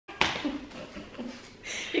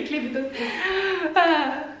Ég klippi þetta út.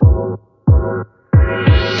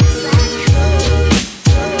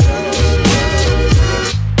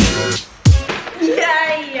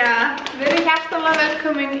 Jæja, við erum hjartanlega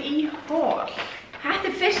velkomin í haul.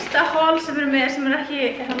 Þetta fyrsta haul sem við erum með sem ekki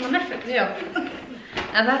Netflix. Já.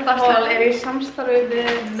 En þetta haul í samstarfi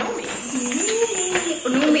við Noomi.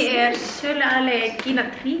 Og Noomi söluaðili Gina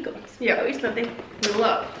Trígótt á Íslandi.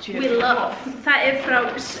 We love. Það frá,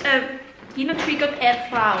 Gina Trígótt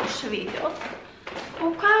frá Svíþjóð.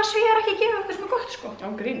 Og hvaða Svíðar ekki gefa eitthvað sem gott sko? Á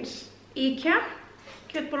gríns. IKEA,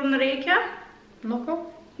 kjötbólurnar í IKEA.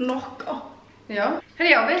 Nokkrar. Já.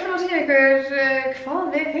 Herri, við ætlum að segja ykkur hvað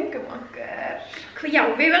við fengum okkur. Já,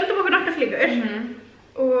 við völdum okkur nokkrar flíkur.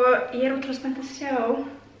 Og ég ótrúlega spennt að sjá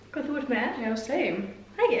hvað þú ert með. Já, same.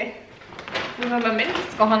 Það ekki? Þú erum alveg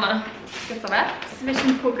minnst á hana. Skipta verð.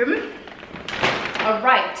 Svissum pókum.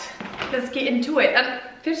 Alright. Let's get into it. En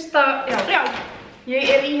fyrsta, já.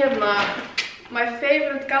 Ég í hérna my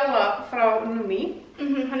favorite galla frá Noomi.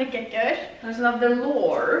 Hann geggjaður. Það svona The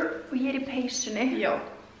Lore. Og ég í peysunni. Já.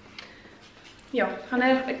 Já, hann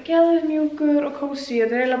geðmjúkur og kósý.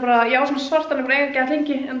 Þetta eiginlega bara, já, svona svartan bara eiginlega gett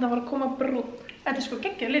lengi en það var að koma brún. Þetta svo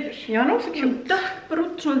geggjaður litur. Já, hann svo cute.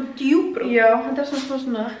 Dökkbrún, svona djúbrún. Já, hann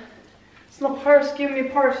svona Paris, give me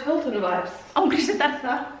Paris Hilton vibes. Ángriðs, þetta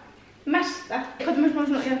það. Mesta. Hvað mjög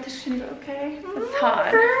svona, já, þetta ok. That's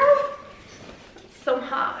hard. So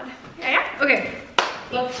hard. Jæja, ok.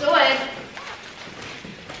 Let's do it.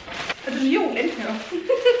 Þetta svo jólinn. Já.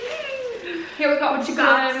 Here we got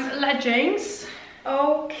some leggings.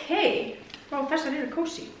 Okay. Vá, þessar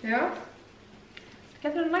kósý. Já.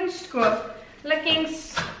 Þetta næs, sko.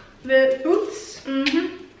 Leggings with boots.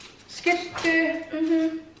 Skyrtu.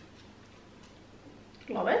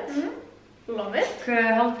 Love it. Love it.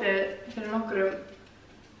 Hvað haldið fyrir nokkrum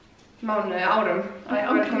árum að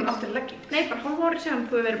árið kom aftur leggings? Nei, bara hálf árið síðan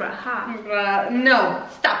þú hefur verið bara, ha? Bara, no,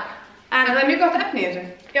 stop. En það mjög gott efni í þessu.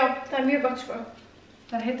 Já, það mjög gott, sko.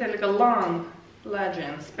 Það heitir líka long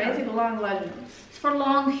leggings. Basic long leggings. It's for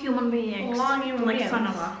long human beings. Long human beings. Like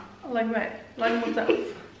Sunneva. Like me. Like myself.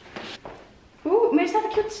 Mér finnst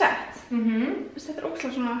þetta cute set. Þetta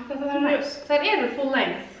ógeðslega svona. Þær full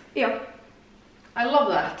length. Já. I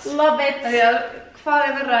love that. Love it. Því að hvað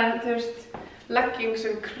verra en, þú veist, leggings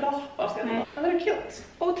sem kroppast hérna. Það cute.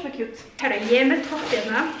 Ótrúlega cute. Herra, ég með topp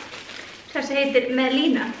hérna. Þessi heitir með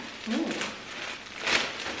lína.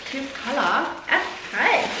 Cute color. Það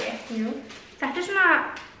ekki? Jú. Þetta svona,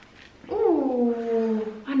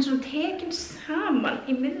 hann svona tekinn saman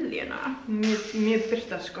í miðjuna. Mjög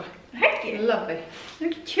birtast, sko. Ekki? Love it. Það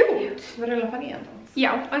ekki cute. Þú verður að fara í hann.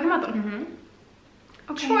 Já, ekki með hann.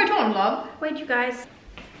 Okay. Try it on, love. Wait, you guys.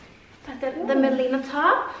 Þetta the Melina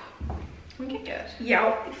top. Hún geggjaður. Já,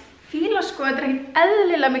 fíla sko, þetta ekkert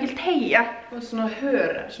eðlilega mikil teygja. Og svona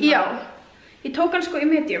hör. Já. Ég tók hann sko í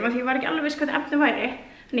medium af því ég var ekki alveg viss hvað þetta efni væri.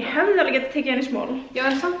 En ég hefði alveg getað tekið hann í small. Já,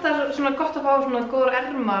 en samt það svona gott að fá svona góður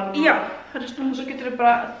ermar. Já, það svona. Og svo getur þú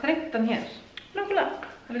bara þrengt hann hér. Nákvæmlega.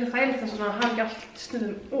 Það líka þægilegt að svona hafa ekki allt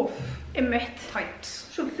stundum Einmitt. Tight.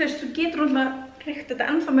 Svo þú veist, þú getur náttúrulega reykt þetta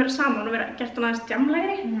ennþá meira saman og vera gert hann aðeins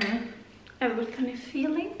djamlegri. Ef þú vilt þannig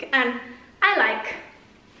feeling. En I like.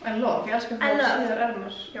 I love. Ég elskar það síðar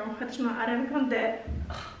ermar. Já, þetta svona arefgrandi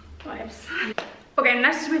vibes. Ok,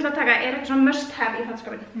 næsta sem ég ætla að taka eitthvað svona must have í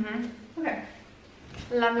fattaskapinn. Ok.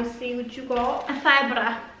 Let me see what you got. En það bara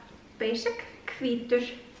basic, hvítur,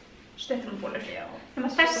 stuttarmbólur. Þannig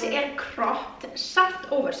að þessi cropped, samt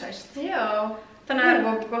oversized. Já. Þannig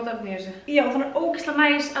að gott efni í þessu. Já, þannig ógeðslega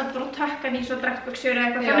næs að bara tökka hann í svona drekkbuxur eða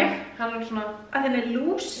eitthvað þannig. Já, hann svona að þenni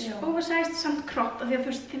loose, oversized, samt cropped. Af því að þú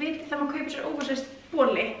veist, þið vitið þegar maður kaupir sér oversized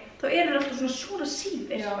bóli, þá alltaf svona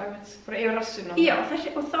síðir. Já, einmitt. Bara yfir rassinu. Já,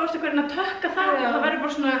 og þá ertu hvernig að tökka það og það verður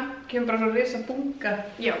bara svona kemur bara svona risa bunga.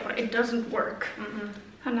 Já, bara it doesn't work.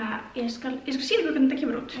 Þannig að ég skal sýna hvernig þetta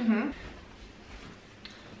kemur út.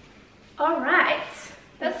 Alright.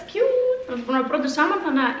 That's cute. Það er búin að brota saman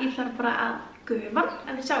þannig að ég þarf bara að gufa.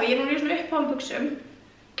 En þið sjá, ég núna í svona uppháðum buxum.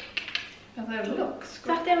 Já, það look, sko.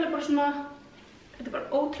 Þetta alveg bara svona, þetta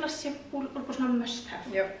bara ótrúlega simple og bara svona must have.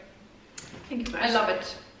 Já. I love it.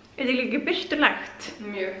 Þetta líka birtulegt.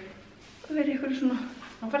 Mjög. Það verður ykkur svona.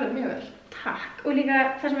 Það verður mjög vel. Takk. Og líka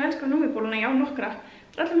það sem ég elskar á Noomi-bóluna, já, nokkrar.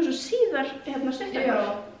 Það alltaf með svo síðar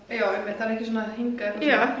stuttarmbol. Já, einmitt, það ekki svona hingað eitthvað.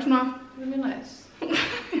 Já, eitthvað svona. Það mjög nice. I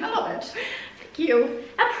love it. Thank you.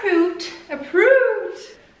 Approved. Approved.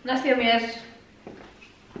 Næst ég mér.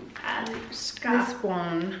 Elska. This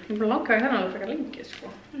one. Ég búin að langa í þennan alveg frekar lengi,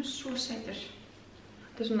 sko. Það svo sætur.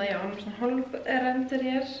 Þetta svona, já, svona hálfrendur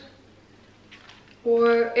hér. Og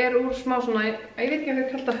úr smá svona, ég veit ekki hvað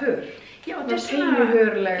það kallar hör. Já, þetta svona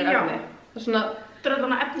pínuhörlega efni. Það svona Þetta er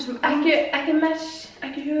þarna efni sem Ekki mesh,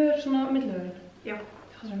 ekki hör, svona millivörun. Já,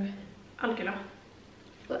 Það mig. algjörlega.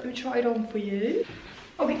 Let me try it on for you.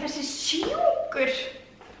 Ok, þessi sjúkur.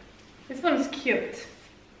 This one is cute.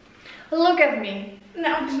 Look at me.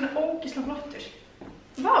 Nei, hann er svona ógeðslega flottur.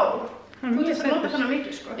 Vá, þú lest að nota þannig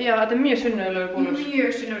mikið, sko. Já, þetta er mjög sunnulegur bónus.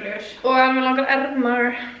 Mjög sunnulegur. Og hann með langar ermar.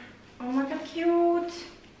 Oh my god, cute.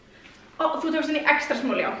 Ó, þú tókst henni extra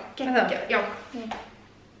small, já. Það? Já.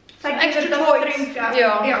 Það extra þetta toys. þrönga. Já.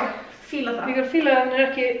 Fíla það. Ég fíla að hann er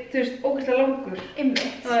ekki, þú veist, ógeðslega langur.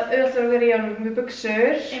 Einmitt. Það er auðvitað að vera í hann með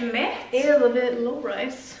buxur. Einmitt. Eða við low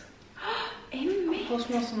rise. Einmitt. Og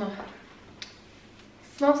smá svona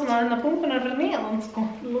þennan búmbunar fyrir neðan, sko.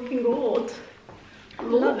 Looking good.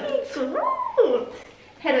 Looking good.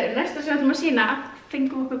 Herðu, næsta sem við ætlum að sýna,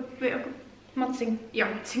 fengum okkur Matsing. Já,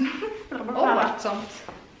 matsing. Óvart samt.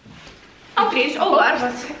 Ágrís, óvart.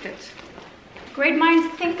 Ekkert. Great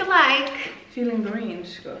minds think alike. Feeling green,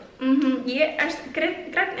 sko. Ég er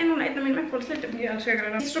græn núna einn af mínum uppáhalds hlutum. Ég elska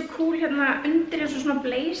græna. Þetta er svo cool hérna undir eins og svona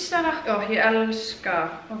blazera. Já, ég elska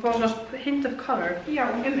að fá svona hint of color. Já,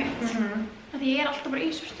 einmitt. Því ég er alltaf bara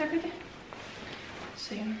í svörtu hluti.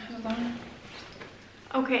 Same, þetta.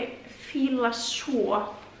 Ok, fíla svo.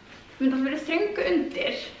 Við myndum alltaf verið þröngu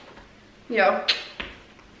undir. Já.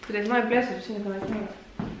 Þetta er my blazer, sýnir það ekki mjög.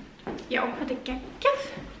 Já, þetta er geggjað.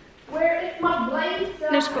 Where is my blazer?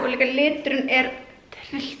 Nei, sko, líka liturinn er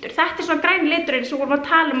trilltur. Þetta er svona græn liturinn sem vorum að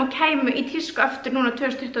tala um að kæmu í tísku aftur núna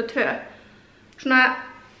 2022. Svona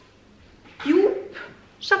djúp,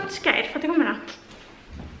 samt skær, fattu hvað meina?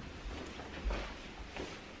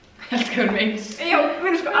 Ég elskar við eins. Já, við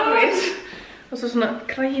erum sko alveg eins. Og svo svona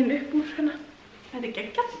krægin upp úr hérna. Þetta er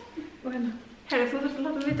geggjað. Og hérna. Herri, þú þarfst að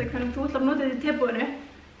láta mig vita hvernig þú ætlar að nota þetta í tebúinu.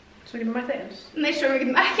 Svo getum mætt eins. Nei, svo við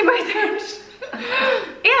getum ekki mætt eins.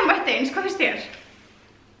 Eða mætt eins, hvað finnst þér?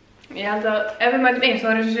 Ég held að ef við mætum eins þá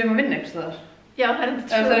er þess að séum að vinna einhvers staðar. Já, það er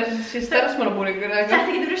þetta Ef það er þessi starfsmannabúningur eða eitthvað.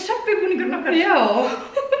 Þetta getur verið söppibúningurinn okkar. Já.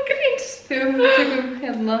 Gríns. Þegar við tökum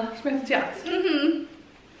hérna smett tjátt.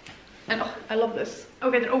 En I love this.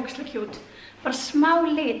 Ok, þetta er ógeðslega cute. Bara smá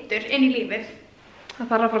litur inn í lífið. Það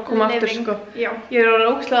þarf að fara að koma aftur, sko. Já. Ég er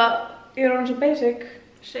orðin ógeðslega, ég er orðin svo basic.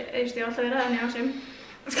 Ég veist, ég hef alltaf verið að henni á sem.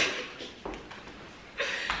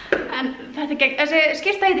 En þetta er gegn... Þessi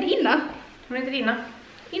skyrta heitir Ína. Hún heitir Ína.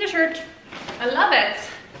 Ína shirt. I love it.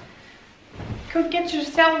 Go get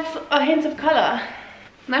yourself a hint of color.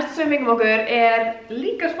 Næsta sem við fengum okkur er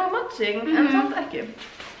líka smá matching, en samt ekki.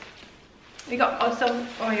 We got ourselves...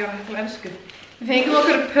 Ó, ég var hægt að elsku. Við fengum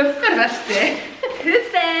okkur puffervesti.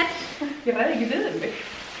 Puffer! Ég ræði ekki við mig.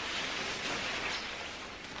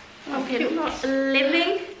 Ok,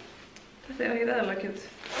 living. Þetta er ekki eðalega cute.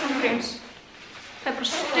 Gríns. Það er bara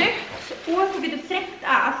stutt og þú getur þrengt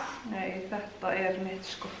að. Nei, þetta er mitt,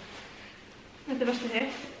 sko. Þetta er vestið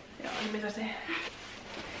þitt. Já, það er mitt vesti.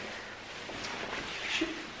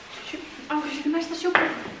 Á, hvað séu næsta sjúkur?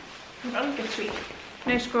 Það er algjörð sweet.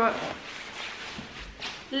 Nei, sko...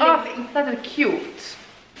 Living. Þetta er cute.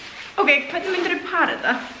 Ok, hvernig myndir þú para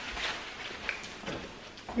þetta?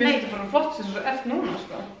 Mér finnst þetta bara flott sem þú ert núna,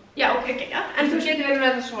 sko. Já, ok, já. En þú getur verið með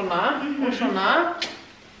þetta svona og svona.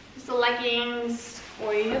 Svo leggings. Og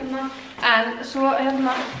hérna. En svo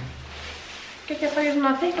hérna. Gekk ég að fæja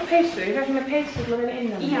svona þykka peysu. Ég fætti með peysu til að vera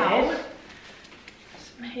innan mér. Já.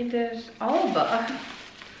 Sem heitir Alba.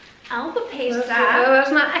 Alba peysa. Það er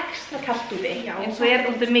svona ekstra kalt úti. Já. En svo er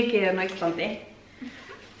alltaf mikið hérna á Íslandi.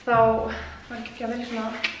 Þá var ekki fyrir að vera svona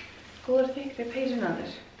góður þykkri peysu innan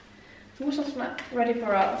þér. Þú er svona ready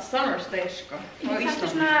for a summer stay, sko. Á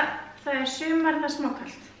Íslandi. Það er sumar, það er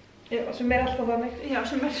smákalt. Já, sem er alltaf þannig. Já,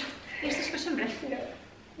 sem er íslenska sumrið. Já,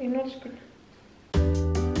 í norskunn.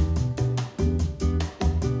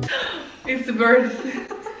 It's the birth.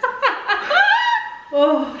 Ég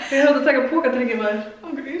höfði að taka pókatryggi maður.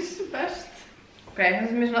 Gríns, best. Ok, þessi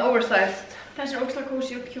er mér svona oversized. Þessi er ógeðslega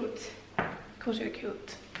kósý og cute. Kósý og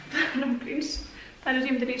cute. Gríns. Það er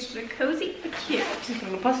rýmdur í svo kósý og cute. Ég skal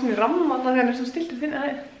alveg passa mér ramma alltaf þegar hann er svo stiltur finna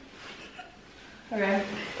það. Ok,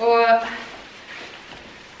 og...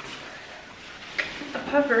 a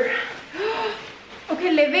puffer. Ok,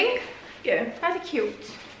 living. Yeah. Þetta er cute.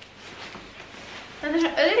 Þetta er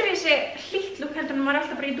svona öðruvísi hlýtt lúk heldur en maður er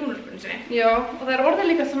alltaf bara í dúnarspunni sinni. Já, og það er orðið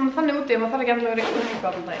líka svona þannig úti að maður þarf ekki endilega að vera í úlpu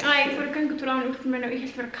allan dag. Ég fór í göngutúr á hann úlpunum minni og ég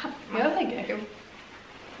held að vera kafna. Já, það ekki. Jú.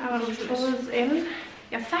 Það var alveg Tóðins inn.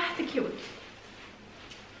 Já, þetta er cute.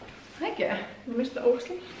 Það ekki. Mér finnst þetta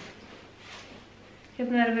ógeðslegt.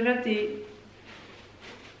 Hérna erum við ready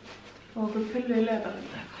og okkur pullu í laugardaginn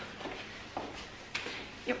eða eitthvað.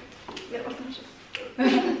 Já, við erum alltaf þessu.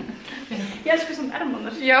 Ég elskar samt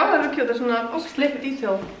ermarnar. Já, það er cute, það er svona slip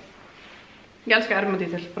detail. Ég elska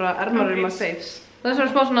ermadítil, bara ermar my saves. Það er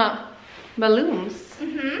smá svona balloons.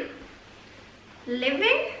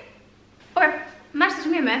 Living. Ok, næsta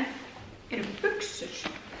sem ég er með eru buxur.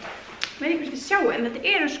 Veit ekki hvort þið sjáu, en þetta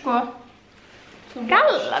eru sko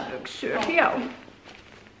gallabuxur, já.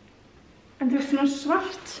 En þú veist svona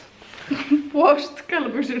svart washed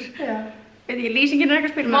gallabuxur. Já. Veit ekki, lýsingin er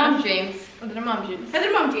eitthvað að spila með. Mom jeans. Þetta eru mom jeans. Þetta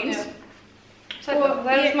eru mom jeans. Og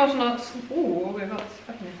það eru smá svona, ok, gott,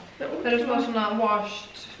 efni. Það eru smá svona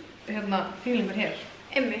washed, feelingur hér.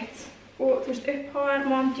 Einmitt. Og þú veist, uppháðar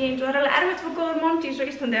mom jeans, og það er alveg erfitt að fá góðar mom jeans á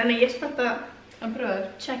Íslandi, þannig ég er spennt að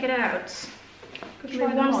check it out. Give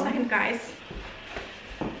me 1 second, guys.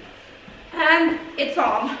 And it's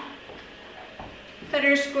on. Það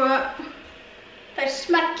eru sko, það er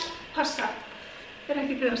smell passa. Það er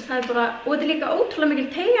ekki grunast, það er bara, og þetta er líka ótrúlega mikil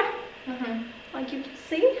teygja. Like you can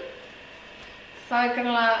see. Það er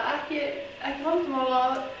kannilega ekki vandamál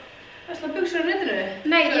að versla buxur á netinu.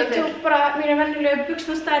 Nei, ég tók bara mína venjulegu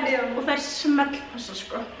buxnastærð og það er smell passa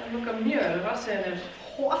sko. Það er nokkað mjög, rassiðin er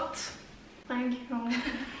hot. Thank you.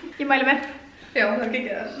 Ég mæli með. Já, það er ekki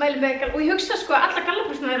það. Mæli með, og ég hugsa sko að alla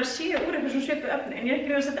gallabuxurnar eru að séu úr eitthvað svona svipuð efni, en ég er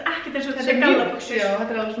ekki að þetta er ekkert eins og þetta sé gallabuxur. Já,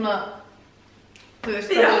 þetta er alveg svona, þú veist,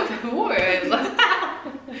 það er þetta.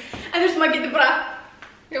 En þú veist, maður getur bara,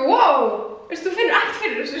 wow, veist, þú finnur ekkert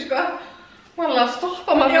fyrir þessu sko. Málega að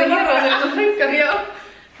stoppa maður að gera þetta hrengar. Já.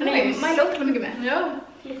 Þannig ég mæli ótrúlega mikið með. Já,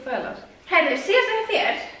 líkt þægilega. Herðu, síðast ekki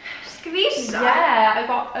þér, skvísa. Yeah, I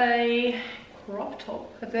got a crop top.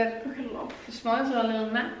 Þetta er smá eins og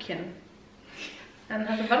little napkin. En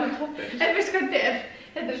þetta er verður toppur. En veistu hvað þetta er?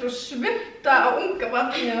 Þetta er svo svunta á unga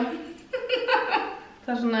barn. Já.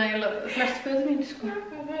 Það er svona flest föt mín, sko.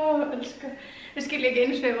 Ó, elska. Það skil ég ekki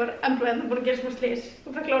einu sem ég var embla búin að gera smá slís.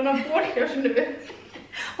 Og fekk lána ból hjá Sunneva.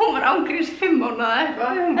 Hún var ángríns 5 mánaða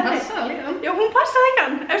eitthvað. Hún passaði líka. Já, hún passaði ekki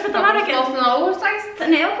hann. Þetta var ekki. Það var svona óstæst.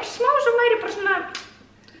 Nei, það var bara smá svo meiri, bara svona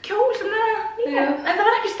kjól sem neða. En það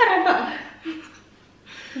var ekki stærra en það.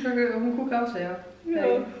 Hún kúkaði á sig, já. Já.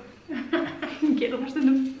 Ég gera það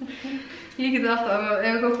stundum. Ég geti alltaf,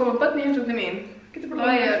 ef við koma börn í heimsókn til mín. Getur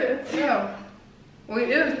bara lána föt. Já. Og í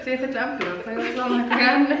öðvöld því ég fyllir emblur, það er svona eitthvað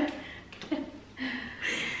gæmni.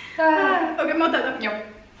 Ok, máta þetta. Já.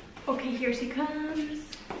 Ok, here she comes.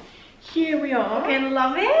 Here we are. Ok,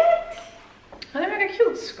 love it. Það er mega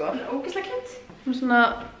cute, sko. Það er ógeðslega cute. Hún er svona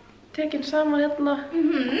tekin saman hérna.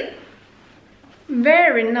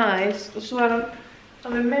 Very nice. Og svo er hann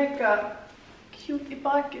alveg mega cute í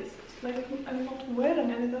bakið. It's like I'm not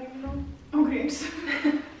wearing anything, you know. Ángríns.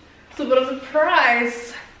 So bara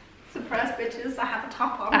surprise. Surprise, bitches. I have a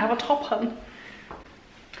top on. I have a top on.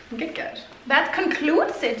 Geggjaður. That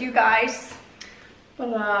concludes it, you guys.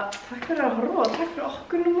 Bara takk fyrir að horfa og takk fyrir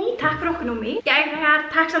okkur Noomi. Takk fyrir okkur Noomi. Ég er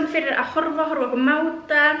takk samt fyrir að horfa okkur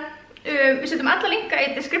máta. Við setjum alla linka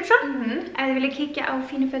í description. Ef þið viljið kíkja á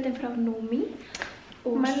fínu fötin frá Noomi.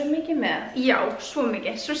 Mælum mikið með. Já, svo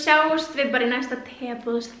mikið. Svo sjáumst við bara í næsta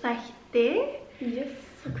tebúðsþætti. Yes.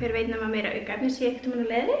 Og hver veit nema meira aukaefni sé ekkert á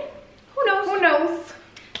leiðinni. Who knows? Who knows?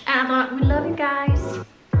 And we love you guys.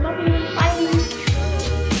 Love you. Bye.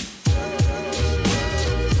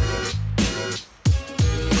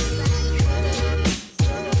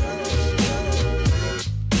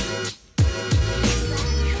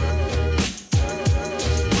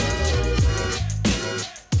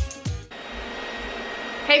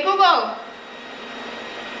 Hey Google!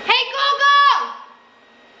 Hey Google!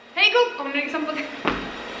 Hey Google! Hún er ekki samband.